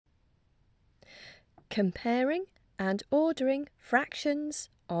Comparing and ordering fractions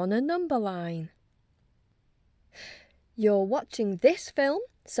on a number line. You're watching this film,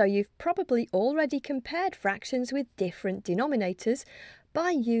 so you've probably already compared fractions with different denominators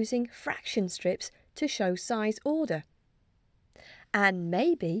by using fraction strips to show size order. And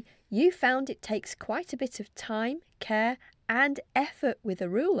maybe you found it takes quite a bit of time, care, and effort with a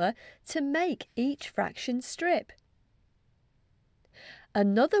ruler to make each fraction strip.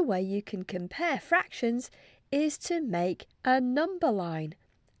 Another way you can compare fractions is to make a number line,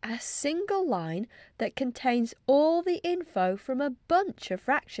 a single line that contains all the info from a bunch of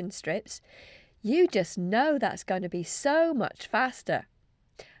fraction strips. You just know that's going to be so much faster.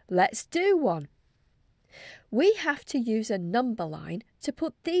 Let's do one. We have to use a number line to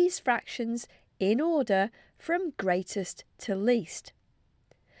put these fractions in order from greatest to least.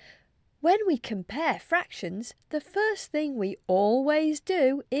 When we compare fractions, the first thing we always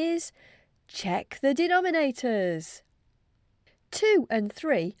do is check the denominators. 2 and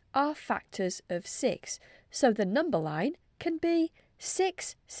 3 are factors of 6, so the number line can be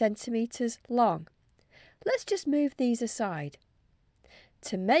 6 centimetres long. Let's just move these aside.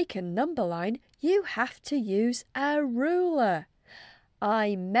 To make a number line, you have to use a ruler.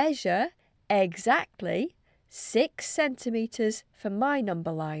 I measure exactly 6 centimetres for my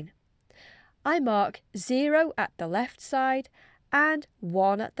number line. I mark 0 at the left side and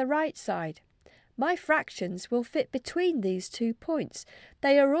 1 at the right side. My fractions will fit between these 2 points.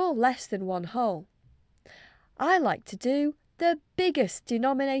 They are all less than 1 whole. I like to do the biggest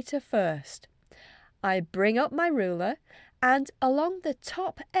denominator first. I bring up my ruler and along the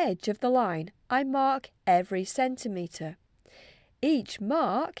top edge of the line I mark every centimetre. Each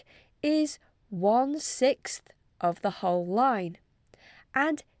mark is 1/6 of the whole line.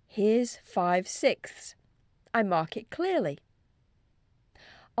 And here's 5/6. I mark it clearly.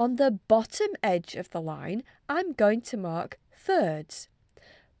 On the bottom edge of the line, I'm going to mark thirds.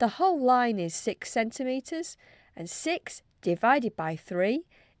 The whole line is 6 centimetres, and 6 divided by 3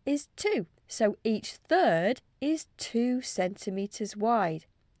 is 2, so each third is 2 centimetres wide.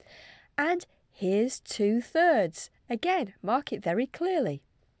 And here's 2/3. Again, mark it very clearly.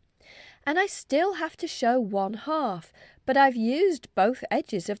 And I still have to show 1/2, but I've used both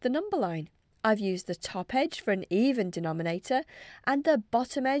edges of the number line. I've used the top edge for an even denominator and the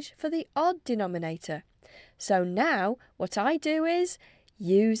bottom edge for the odd denominator. So now what I do is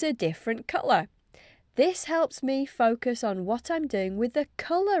use a different colour. This helps me focus on what I'm doing with the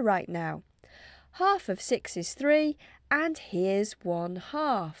colour right now. 1/2 of 6 is 3, and here's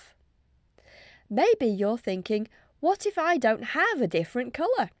 1/2. Maybe you're thinking, what if I don't have a different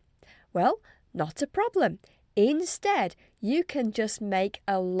colour? Well, not a problem. Instead, you can just make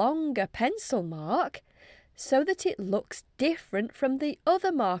a longer pencil mark so that it looks different from the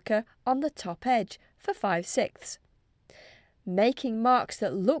other marker on the top edge for 5/6. Making marks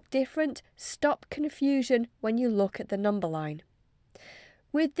that look different stop confusion when you look at the number line.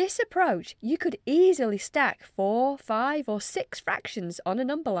 With this approach, you could easily stack 4, 5 or 6 fractions on a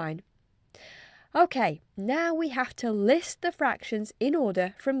number line. Okay, now we have to list the fractions in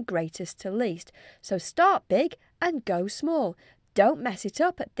order from greatest to least. So start big and go small. Don't mess it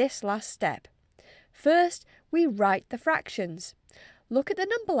up at this last step. First, we write the fractions. Look at the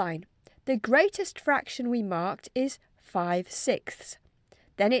number line. The greatest fraction we marked is 5/6.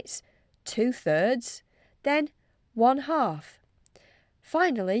 Then it's 2/3, then 1/2.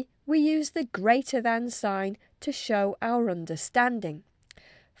 Finally, we use the greater than sign to show our understanding.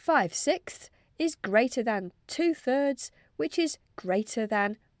 5/6 is greater than 2/3, which is greater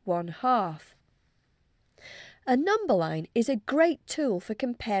than 1/2. A number line is a great tool for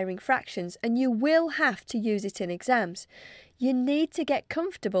comparing fractions, and you will have to use it in exams. You need to get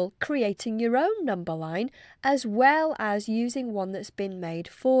comfortable creating your own number line as well as using one that's been made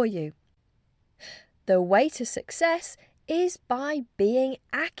for you. The way to success is by being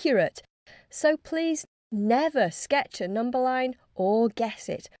accurate. So please never sketch a number line or guess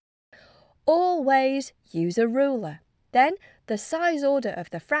it. Always use a ruler. Then the size order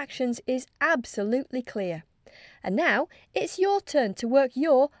of the fractions is absolutely clear. And now it's your turn to work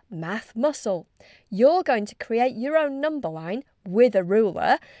your math muscle. You're going to create your own number line with a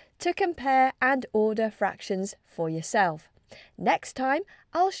ruler to compare and order fractions for yourself. Next time,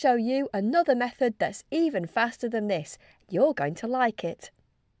 I'll show you another method that's even faster than this. You're going to like it.